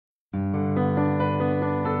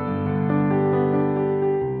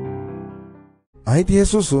Ahiti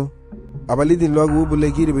Jesuso, abalidin logo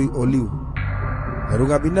bule Garibe oliu.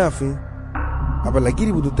 Laruga binafi, abala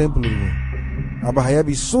Garibe do templo. Aba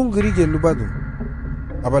hayabi sungri je lubado.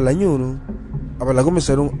 Abala nyunu, abala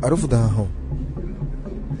começaram arufu da hão.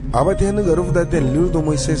 Aba tendo garufu da ten liu do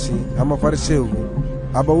Moisés, ama fariseu.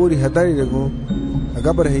 Aba uri hadari rego,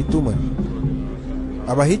 agabar heituma.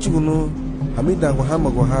 Aba hichugunu, amida gohama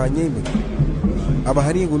goha nyebe. Aba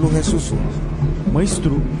hari gunu Jesuso.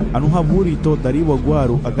 Maestro, anu haburi to dariwa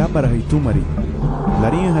guaru agabara hitumari.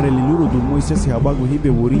 Larinha hareliluru do Moisés habagu hibe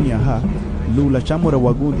wurinha ha. Lula chamora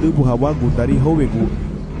wagu dubu hawagu dari howegu.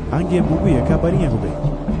 Ange bugu ya kabarinha gobe.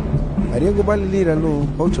 Ariego bali lira no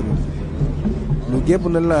hochago. No gebu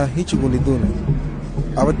na la hichigo lidona.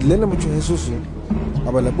 Aba tilena mucho Jesuso.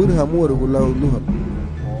 Aba la burha muoro gulau luha.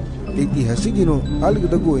 Iti hasigino algo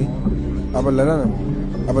da goi. Aba larana.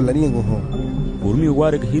 Aba larinha go home. Urumi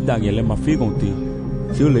warga hidang yele mafigonti.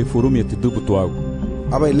 Siule furumi te dubu tuago.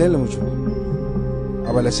 Aba ilela mucho.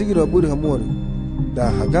 Aba la sigiro burha muoro. Da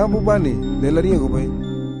hagabu bani de larinha go bai.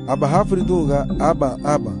 Aba hafri dunga aba.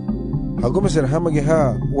 Hagome ser hamage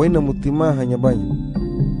ha waina mutima hanya banyo.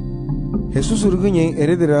 Jesus urgunye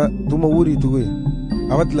heredera tuma wuri tuwe.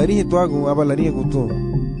 Aba larinha tuago aba larinha go tu.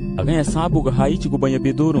 Aganya sabu ga haichi go banya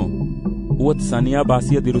bedoro. Uat sania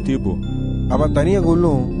basia dirutibo. Aba tania go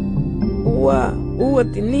lo. Uwa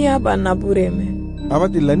tinia ba nabureme. Aba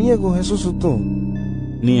tilania go Jesus tu.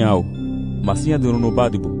 Niau. Masia diruno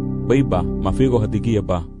badibu. Baiba mafigo hadigia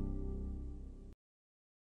ba.